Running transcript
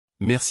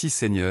Merci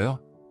Seigneur,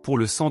 pour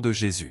le sang de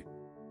Jésus.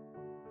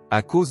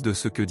 À cause de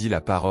ce que dit la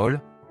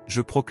parole,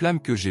 je proclame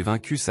que j'ai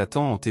vaincu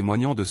Satan en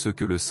témoignant de ce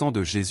que le sang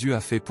de Jésus a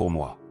fait pour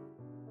moi.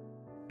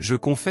 Je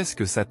confesse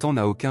que Satan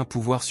n'a aucun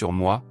pouvoir sur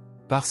moi,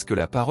 parce que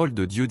la parole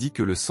de Dieu dit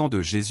que le sang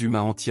de Jésus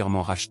m'a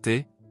entièrement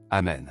racheté.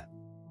 Amen.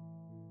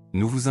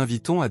 Nous vous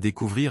invitons à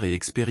découvrir et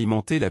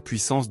expérimenter la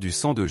puissance du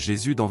sang de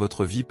Jésus dans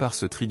votre vie par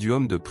ce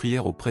triduum de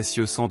prière au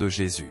précieux sang de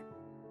Jésus.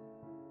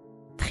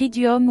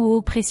 Triduum au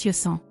haut précieux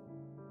sang.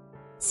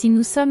 Si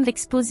nous sommes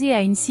exposés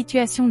à une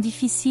situation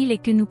difficile et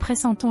que nous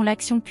pressentons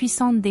l'action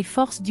puissante des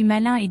forces du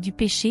malin et du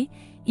péché,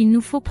 il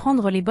nous faut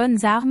prendre les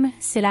bonnes armes,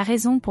 c'est la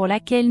raison pour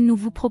laquelle nous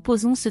vous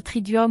proposons ce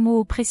triduum au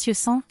haut précieux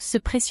sang. Ce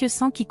précieux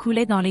sang qui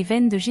coulait dans les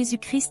veines de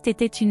Jésus-Christ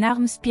était une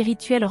arme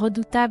spirituelle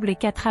redoutable et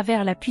qu'à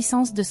travers la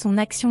puissance de son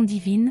action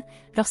divine,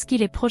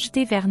 lorsqu'il est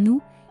projeté vers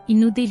nous, il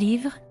nous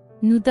délivre,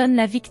 nous donne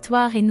la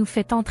victoire et nous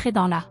fait entrer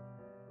dans la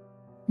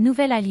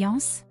nouvelle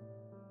alliance.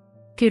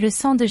 Que le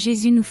sang de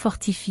Jésus nous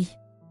fortifie.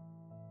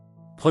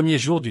 Premier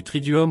jour du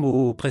triduum au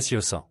haut précieux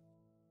sang.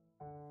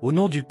 Au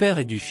nom du Père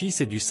et du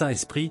Fils et du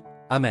Saint-Esprit,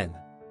 Amen.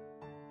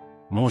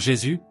 Mon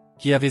Jésus,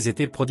 qui avez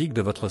été prodigue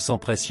de votre sang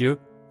précieux,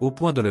 au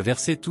point de le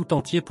verser tout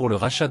entier pour le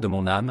rachat de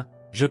mon âme,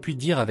 je puis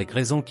dire avec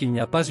raison qu'il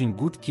n'y a pas une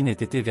goutte qui n'ait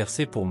été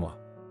versée pour moi.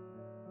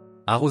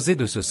 Arrosée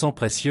de ce sang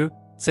précieux,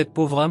 cette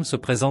pauvre âme se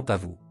présente à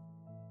vous.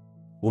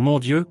 Ô mon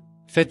Dieu,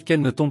 faites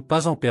qu'elle ne tombe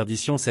pas en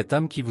perdition cette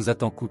âme qui vous a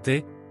tant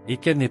coûté, et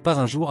qu'elle n'ait pas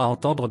un jour à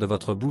entendre de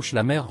votre bouche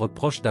l'amère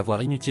reproche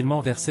d'avoir inutilement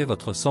versé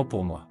votre sang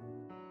pour moi.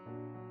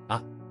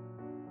 Ah!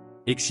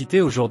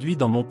 Excitez aujourd'hui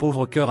dans mon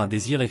pauvre cœur un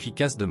désir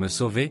efficace de me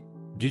sauver,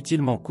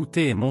 d'utilement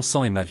coûter et mon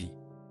sang et ma vie.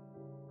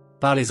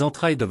 Par les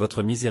entrailles de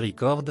votre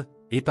miséricorde,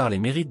 et par les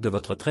mérites de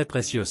votre très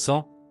précieux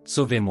sang,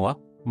 sauvez-moi,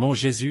 mon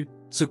Jésus,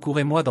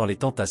 secourez-moi dans les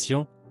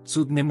tentations,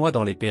 soutenez-moi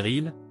dans les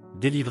périls,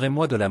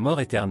 délivrez-moi de la mort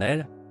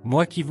éternelle,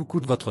 moi qui vous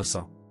coûte votre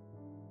sang.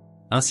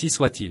 Ainsi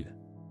soit-il.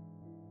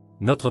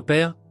 Notre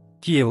Père,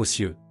 qui est aux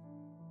cieux.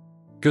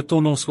 Que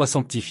ton nom soit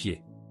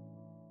sanctifié.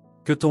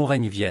 Que ton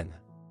règne vienne.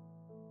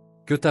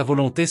 Que ta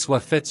volonté soit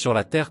faite sur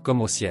la terre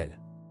comme au ciel.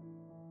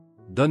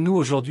 Donne-nous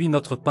aujourd'hui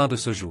notre pain de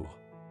ce jour.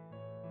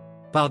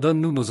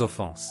 Pardonne-nous nos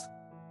offenses.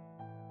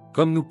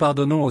 Comme nous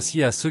pardonnons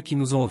aussi à ceux qui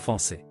nous ont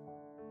offensés.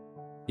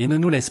 Et ne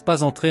nous laisse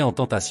pas entrer en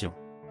tentation.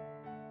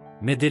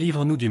 Mais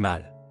délivre-nous du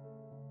mal.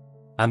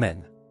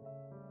 Amen.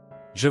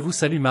 Je vous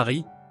salue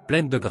Marie,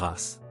 pleine de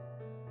grâce.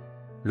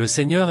 Le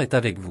Seigneur est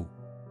avec vous.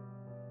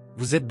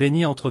 Vous êtes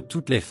bénie entre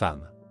toutes les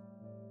femmes.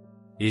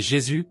 Et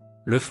Jésus,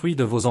 le fruit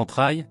de vos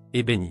entrailles,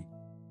 est béni.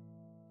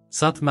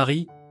 Sainte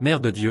Marie, Mère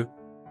de Dieu,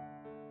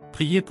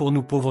 priez pour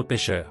nous pauvres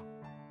pécheurs,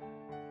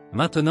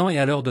 maintenant et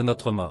à l'heure de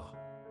notre mort.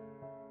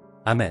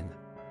 Amen.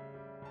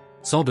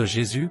 Sang de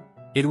Jésus,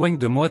 éloigne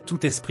de moi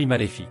tout esprit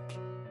maléfique.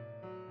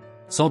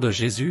 Sang de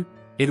Jésus,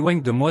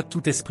 éloigne de moi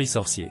tout esprit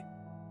sorcier.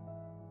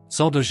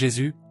 Sang de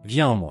Jésus,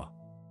 viens en moi.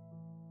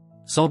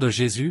 Sang de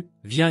Jésus,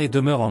 viens et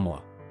demeure en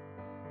moi.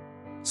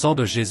 Sang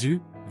de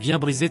Jésus, viens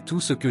briser tout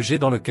ce que j'ai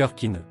dans le cœur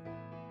qui ne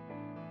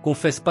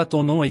confesse pas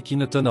ton nom et qui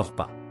ne t'honore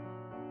pas.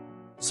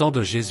 Sang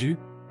de Jésus,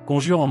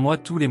 conjure en moi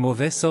tous les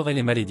mauvais sorts et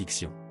les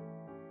malédictions.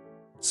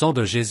 Sang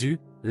de Jésus,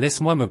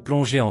 laisse-moi me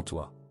plonger en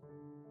toi.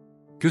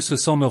 Que ce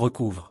sang me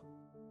recouvre.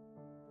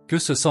 Que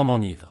ce sang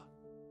m'enivre.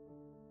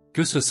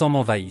 Que ce sang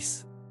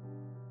m'envahisse.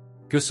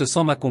 Que ce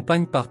sang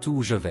m'accompagne partout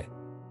où je vais.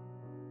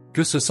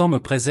 Que ce sang me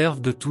préserve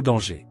de tout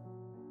danger.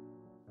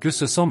 Que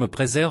ce sang me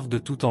préserve de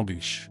toute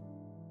embûche.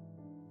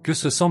 Que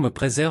ce sang me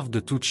préserve de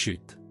toute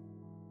chute.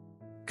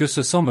 Que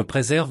ce sang me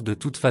préserve de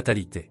toute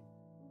fatalité.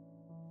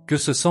 Que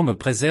ce sang me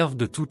préserve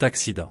de tout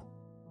accident.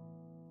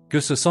 Que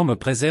ce sang me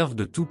préserve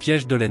de tout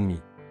piège de l'ennemi.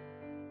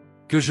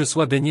 Que je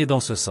sois baigné dans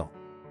ce sang.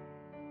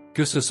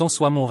 Que ce sang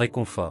soit mon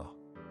réconfort.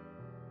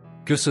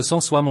 Que ce sang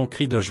soit mon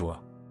cri de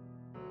joie.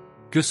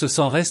 Que ce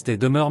sang reste et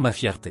demeure ma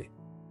fierté.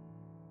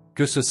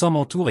 Que ce sang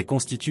m'entoure et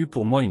constitue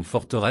pour moi une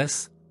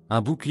forteresse,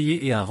 un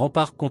bouclier et un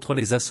rempart contre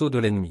les assauts de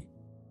l'ennemi.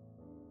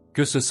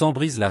 Que ce sang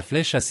brise la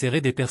flèche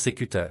acérée des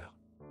persécuteurs.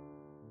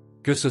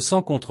 Que ce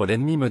sang contre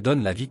l'ennemi me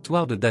donne la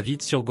victoire de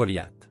David sur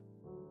Goliath.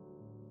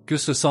 Que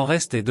ce sang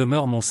reste et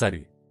demeure mon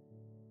salut.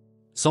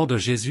 Sang de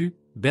Jésus,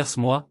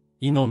 berce-moi,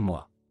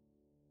 inonde-moi.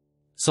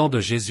 Sang de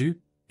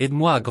Jésus,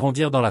 aide-moi à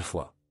grandir dans la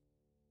foi.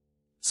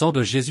 Sang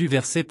de Jésus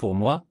versé pour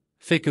moi,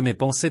 fais que mes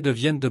pensées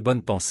deviennent de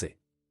bonnes pensées.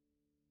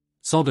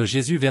 Sang de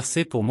Jésus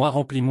versé pour moi,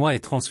 remplis-moi et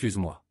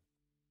transfuse-moi.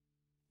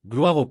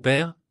 Gloire au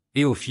Père,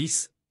 et au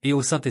Fils, et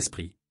au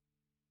Saint-Esprit.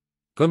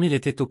 Comme il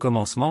était au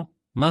commencement,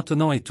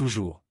 maintenant et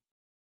toujours.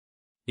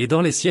 Et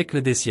dans les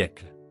siècles des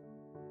siècles.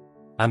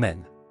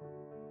 Amen.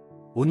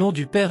 Au nom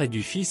du Père et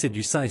du Fils et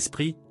du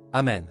Saint-Esprit,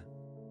 Amen.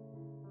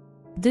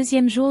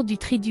 Deuxième jour du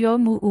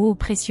triduum au haut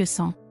précieux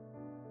sang.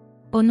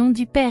 Au nom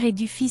du Père et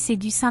du Fils et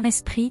du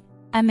Saint-Esprit,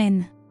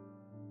 Amen.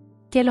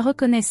 Quelle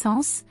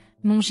reconnaissance,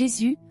 mon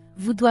Jésus,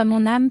 vous doit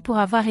mon âme pour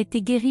avoir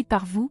été guérie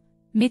par vous,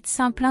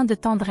 médecin plein de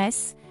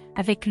tendresse,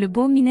 avec le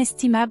baume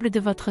inestimable de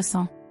votre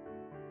sang.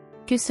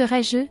 Que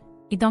serais-je,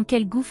 et dans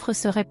quel gouffre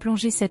serait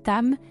plongée cette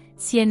âme,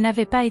 si elle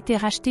n'avait pas été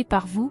rachetée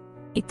par vous,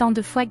 et tant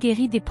de fois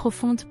guérie des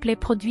profondes plaies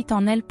produites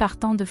en elle par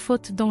tant de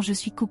fautes dont je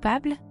suis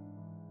coupable?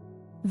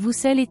 Vous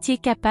seul étiez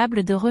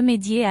capable de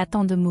remédier à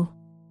tant de maux.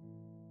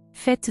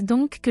 Faites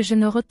donc que je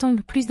ne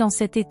retombe plus dans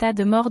cet état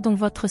de mort dont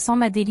votre sang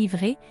m'a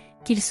délivré,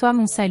 qu'il soit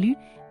mon salut,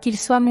 qu'il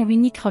soit mon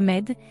unique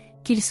remède,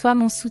 qu'il soit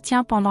mon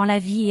soutien pendant la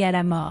vie et à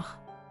la mort.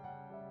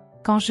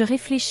 Quand je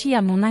réfléchis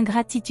à mon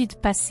ingratitude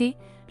passée,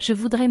 je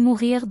voudrais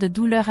mourir de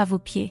douleur à vos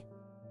pieds.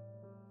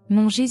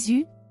 Mon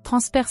Jésus,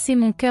 transpercez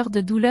mon cœur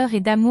de douleur et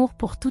d'amour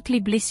pour toutes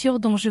les blessures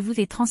dont je vous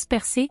ai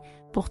transpercé,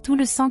 pour tout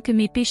le sang que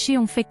mes péchés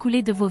ont fait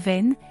couler de vos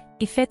veines,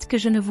 et faites que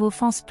je ne vous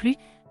offense plus,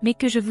 mais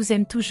que je vous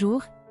aime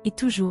toujours, et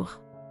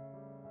toujours.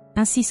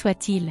 Ainsi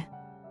soit-il.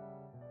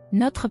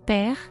 Notre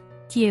Père,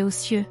 qui es aux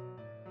cieux,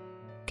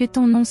 que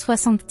ton nom soit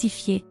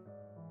sanctifié.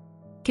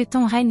 Que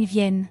ton règne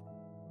vienne.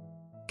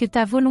 Que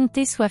ta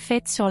volonté soit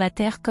faite sur la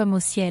terre comme au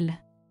ciel.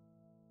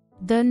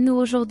 Donne-nous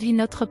aujourd'hui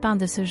notre pain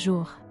de ce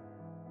jour.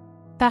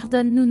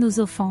 Pardonne-nous nos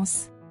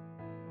offenses,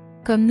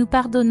 comme nous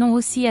pardonnons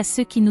aussi à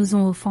ceux qui nous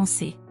ont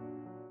offensés.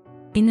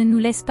 Et ne nous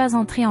laisse pas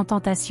entrer en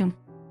tentation,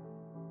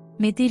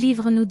 mais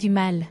délivre-nous du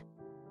mal.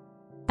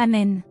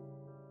 Amen.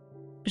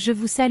 Je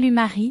vous salue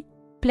Marie,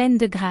 pleine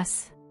de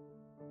grâce.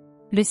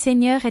 Le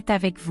Seigneur est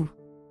avec vous.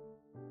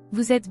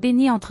 Vous êtes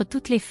bénie entre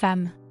toutes les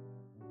femmes.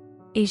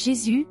 Et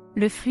Jésus,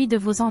 le fruit de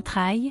vos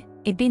entrailles,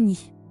 est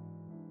béni.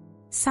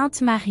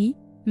 Sainte Marie,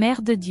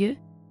 Mère de Dieu,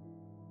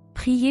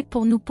 priez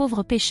pour nous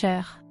pauvres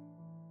pécheurs,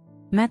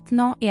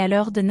 maintenant et à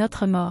l'heure de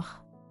notre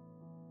mort.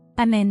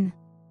 Amen.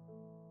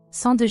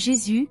 Sang de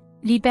Jésus,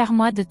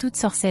 libère-moi de toute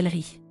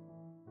sorcellerie.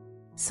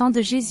 Sang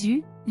de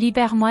Jésus,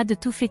 libère-moi de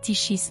tout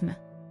fétichisme.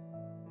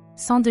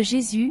 Sang de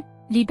Jésus,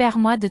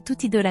 libère-moi de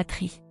toute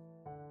idolâtrie.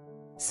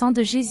 Sang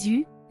de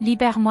Jésus,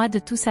 libère-moi de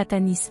tout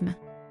satanisme.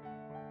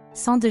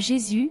 Sang de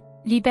Jésus,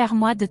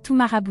 libère-moi de tout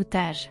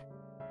maraboutage.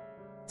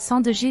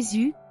 Sang de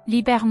Jésus,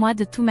 libère-moi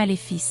de tout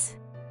maléfice.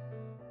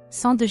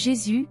 Sang de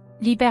Jésus,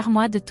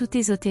 libère-moi de tout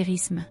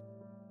ésotérisme.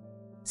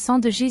 Sang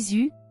de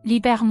Jésus,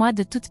 libère-moi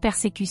de toute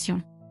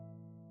persécution.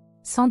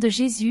 Sang de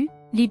Jésus,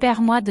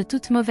 libère-moi de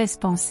toute mauvaise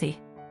pensée.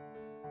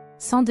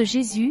 Sang de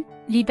Jésus,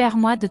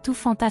 libère-moi de tout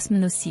fantasme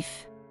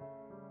nocif.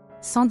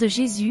 Sang de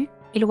Jésus,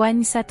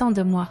 éloigne Satan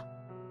de moi.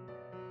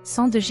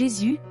 Sang de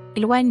Jésus,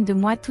 éloigne de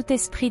moi tout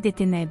esprit des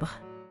ténèbres.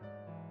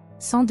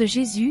 Sang de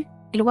Jésus,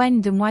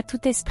 éloigne de moi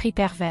tout esprit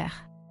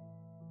pervers.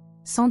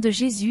 Sang de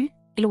Jésus,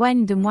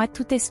 éloigne de moi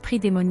tout esprit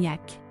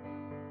démoniaque.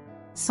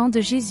 Sang de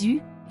Jésus,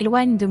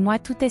 éloigne de moi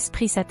tout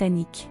esprit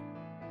satanique.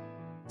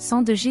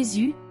 Sang de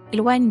Jésus,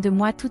 éloigne de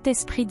moi tout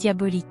esprit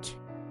diabolique.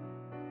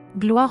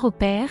 Gloire au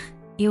Père,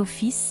 et au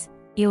Fils,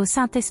 et au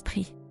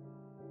Saint-Esprit.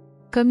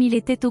 Comme il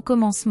était au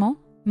commencement,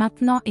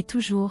 maintenant et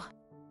toujours.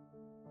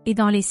 Et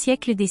dans les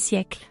siècles des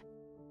siècles.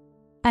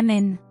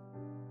 Amen.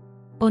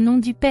 Au nom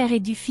du Père et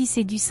du Fils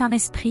et du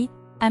Saint-Esprit.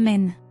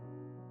 Amen.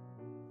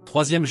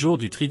 Troisième jour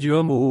du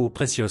Triduum au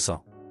précieux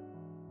sang.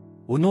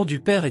 Au nom du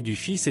Père et du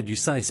Fils et du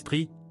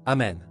Saint-Esprit.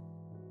 Amen.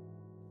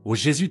 Ô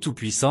Jésus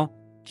Tout-Puissant,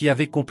 qui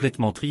avait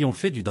complètement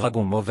triomphé du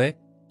dragon mauvais,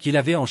 qui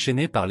l'avait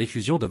enchaîné par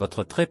l'effusion de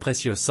votre très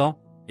précieux sang,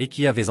 et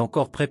qui avez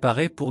encore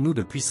préparé pour nous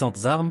de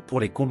puissantes armes pour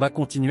les combats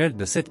continuels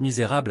de cette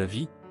misérable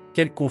vie,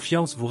 quelle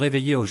confiance vous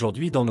réveillez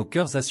aujourd'hui dans nos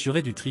cœurs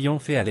assurés du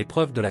triomphe et à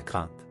l'épreuve de la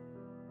crainte.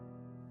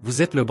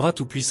 Vous êtes le bras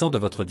tout-puissant de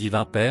votre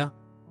divin Père,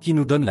 qui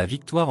nous donne la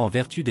victoire en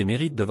vertu des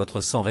mérites de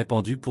votre sang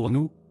répandu pour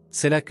nous,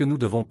 c'est là que nous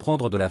devons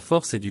prendre de la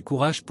force et du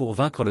courage pour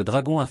vaincre le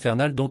dragon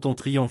infernal dont on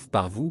triomphe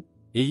par vous,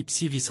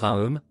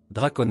 𝐿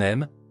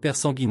Draconem,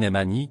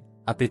 Persanguinemani,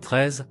 AP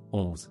 13,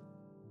 11.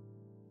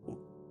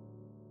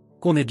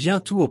 Qu'on ait bien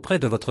tout auprès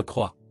de votre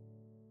croix.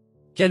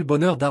 Quel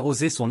bonheur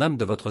d'arroser son âme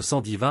de votre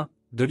sang divin,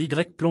 de l'Y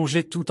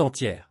plongée tout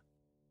entière.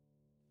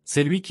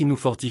 C'est lui qui nous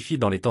fortifie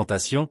dans les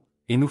tentations,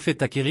 et nous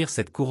fait acquérir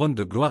cette couronne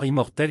de gloire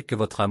immortelle que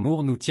votre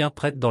amour nous tient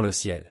prête dans le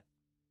ciel.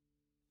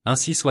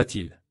 Ainsi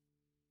soit-il.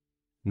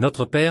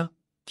 Notre Père,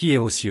 qui es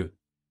aux cieux.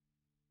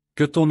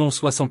 Que ton nom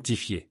soit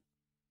sanctifié.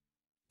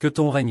 Que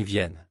ton règne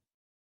vienne.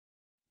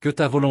 Que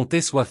ta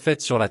volonté soit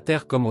faite sur la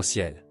terre comme au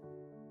ciel.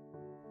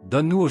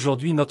 Donne-nous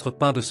aujourd'hui notre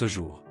pain de ce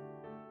jour.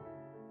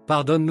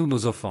 Pardonne-nous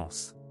nos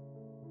offenses.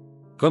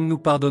 Comme nous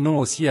pardonnons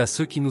aussi à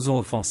ceux qui nous ont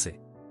offensés.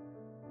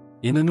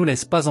 Et ne nous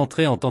laisse pas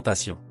entrer en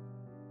tentation.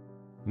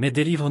 Mais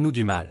délivre-nous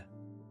du mal.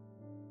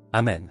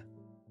 Amen.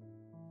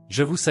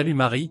 Je vous salue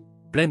Marie,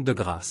 pleine de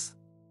grâce.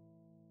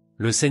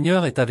 Le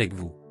Seigneur est avec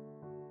vous.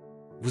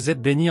 Vous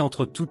êtes bénie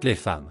entre toutes les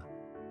femmes.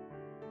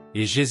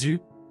 Et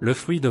Jésus, le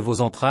fruit de vos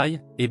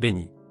entrailles, est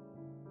béni.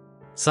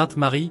 Sainte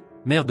Marie,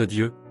 Mère de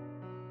Dieu,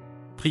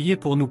 priez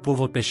pour nous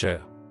pauvres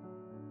pécheurs.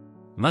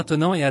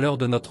 Maintenant et à l'heure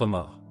de notre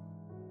mort.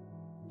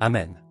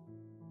 Amen.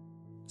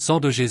 Sang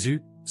de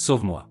Jésus,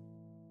 sauve-moi.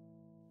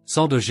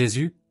 Sang de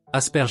Jésus,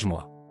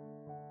 asperge-moi.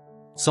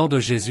 Sang de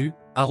Jésus,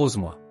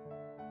 arrose-moi.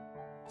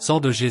 Sang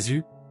de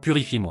Jésus,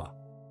 purifie-moi.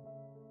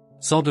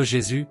 Sang de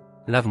Jésus,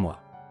 lave-moi.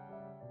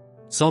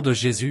 Sang de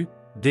Jésus,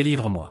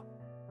 délivre-moi.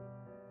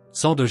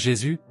 Sang de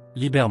Jésus,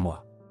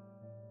 libère-moi.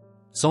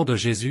 Sang de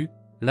Jésus,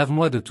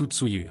 lave-moi de toute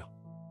souillure.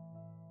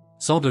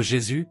 Sang de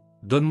Jésus,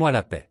 donne-moi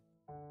la paix.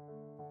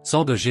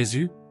 Sang de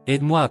Jésus,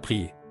 aide-moi à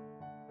prier.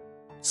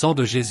 Sang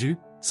de Jésus,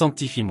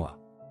 sanctifie-moi.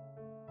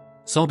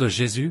 Sang de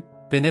Jésus,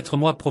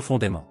 pénètre-moi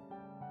profondément.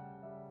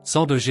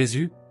 Sang de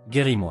Jésus,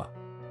 guéris-moi.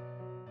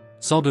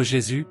 Sang de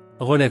Jésus,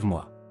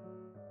 relève-moi.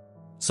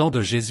 Sang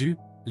de Jésus,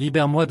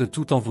 libère-moi de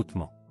tout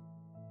envoûtement.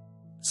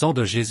 Sang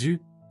de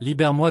Jésus,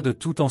 libère-moi de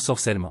tout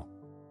ensorcellement.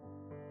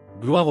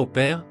 Gloire au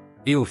Père,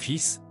 et au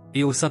Fils,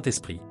 et au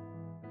Saint-Esprit.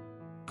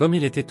 Comme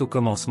il était au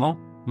commencement,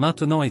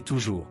 maintenant et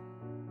toujours.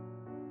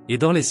 Et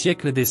dans les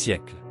siècles des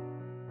siècles.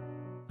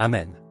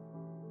 Amen.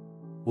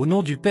 Au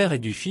nom du Père et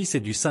du Fils et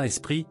du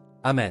Saint-Esprit,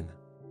 Amen.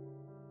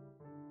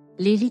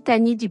 Les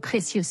litanies du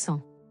précieux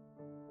sang.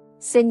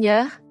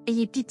 Seigneur,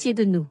 ayez pitié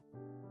de nous.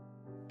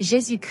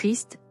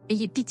 Jésus-Christ,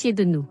 ayez pitié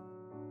de nous.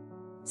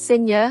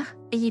 Seigneur,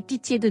 ayez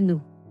pitié de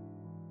nous.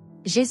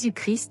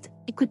 Jésus-Christ,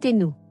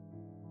 écoutez-nous.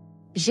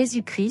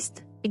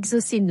 Jésus-Christ,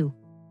 exaucez-nous.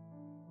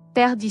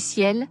 Père du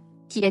ciel,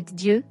 qui êtes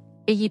Dieu,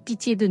 ayez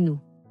pitié de nous.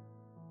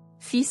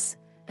 Fils,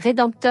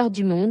 Rédempteur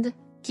du monde,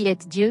 qui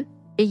êtes Dieu,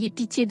 ayez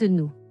pitié de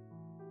nous.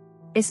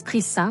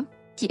 Esprit Saint,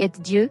 qui êtes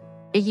Dieu,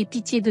 ayez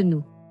pitié de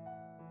nous.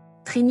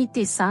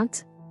 Trinité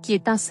Sainte, qui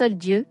est un seul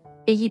Dieu,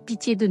 ayez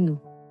pitié de nous.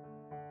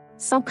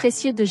 Sang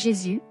précieux de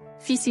Jésus,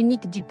 Fils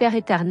unique du Père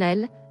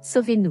éternel,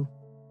 sauvez-nous.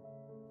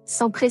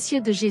 Sang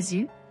précieux de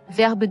Jésus,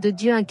 Verbe de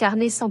Dieu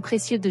incarné, sang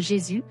précieux de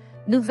Jésus,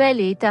 nouvelle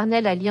et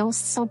éternelle alliance,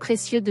 sang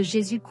précieux de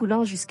Jésus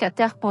coulant jusqu'à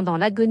terre pendant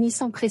l'agonie,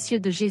 sang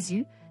précieux de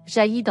Jésus,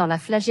 jaillit dans la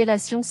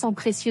flagellation, sang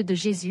précieux de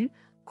Jésus,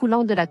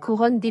 coulant de la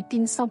couronne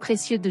d'épines, sang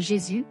précieux de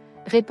Jésus,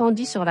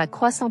 répandu sur la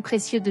croix, sang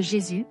précieux de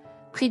Jésus,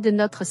 prix de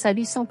notre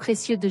salut, sang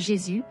précieux de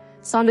Jésus,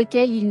 sans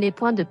lequel il n'est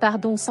point de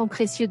pardon, sang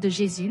précieux de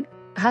Jésus,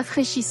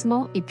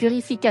 rafraîchissement et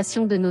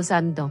purification de nos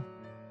âmes dans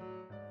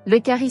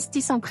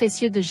l'Eucharistie, sang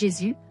précieux de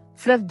Jésus,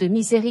 fleuve de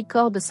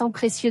miséricorde, sang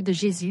précieux de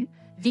Jésus,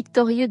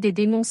 victorieux des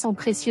démons, sang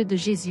précieux de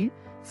Jésus,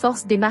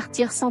 force des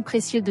martyrs, sang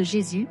précieux de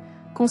Jésus,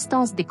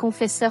 constance des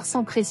confesseurs,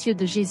 sang précieux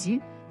de Jésus,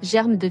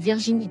 germe de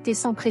virginité,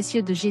 sang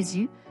précieux de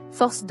Jésus,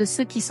 force de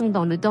ceux qui sont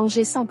dans le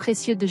danger, sang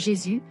précieux de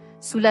Jésus,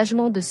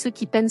 soulagement de ceux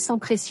qui peinent, sang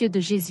précieux de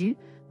Jésus,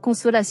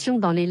 consolation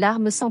dans les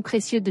larmes, sang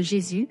précieux de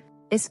Jésus,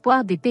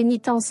 espoir des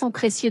pénitents, sang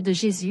précieux de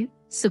Jésus,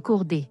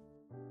 secours des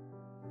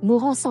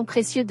mourants, sang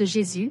précieux de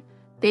Jésus,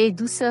 paix et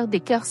douceur des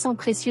cœurs, sang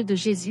précieux de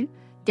Jésus,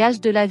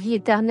 gage de la vie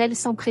éternelle,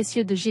 sang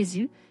précieux de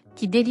Jésus,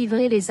 qui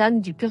délivrait les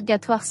âmes du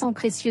purgatoire, sang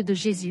précieux de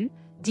Jésus,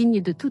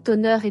 digne de tout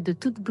honneur et de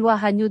toute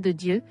gloire, agneau de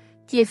Dieu,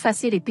 qui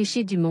effacez les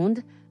péchés du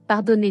monde,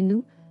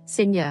 pardonnez-nous,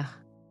 Seigneur.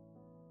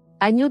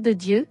 Agneau de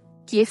Dieu,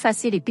 qui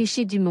effacez les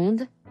péchés du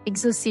monde,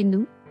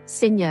 exaucez-nous,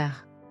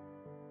 Seigneur.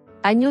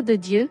 Agneau de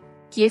Dieu,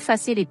 qui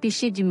effacez les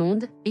péchés du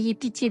monde, ayez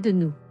pitié de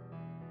nous.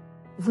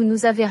 Vous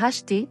nous avez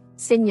rachetés,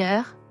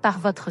 Seigneur, par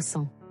votre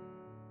sang.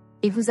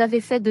 Et vous avez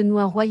fait de nous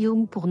un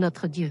royaume pour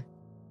notre Dieu.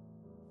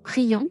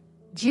 Prions,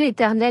 Dieu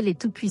éternel et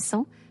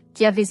tout-puissant,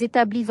 qui avez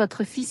établi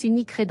votre Fils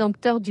unique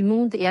Rédempteur du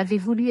monde et avez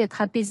voulu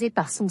être apaisé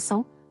par son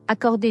sang,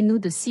 accordez-nous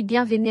de si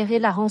bien vénérer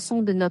la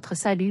rançon de notre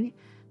salut,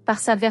 par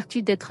sa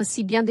vertu d'être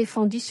si bien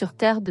défendus sur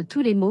terre de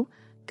tous les maux,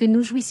 que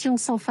nous jouissions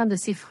sans fin de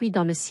ses fruits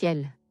dans le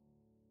ciel.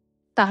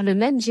 Par le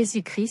même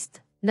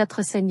Jésus-Christ,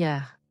 notre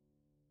Seigneur.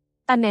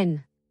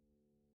 Amen.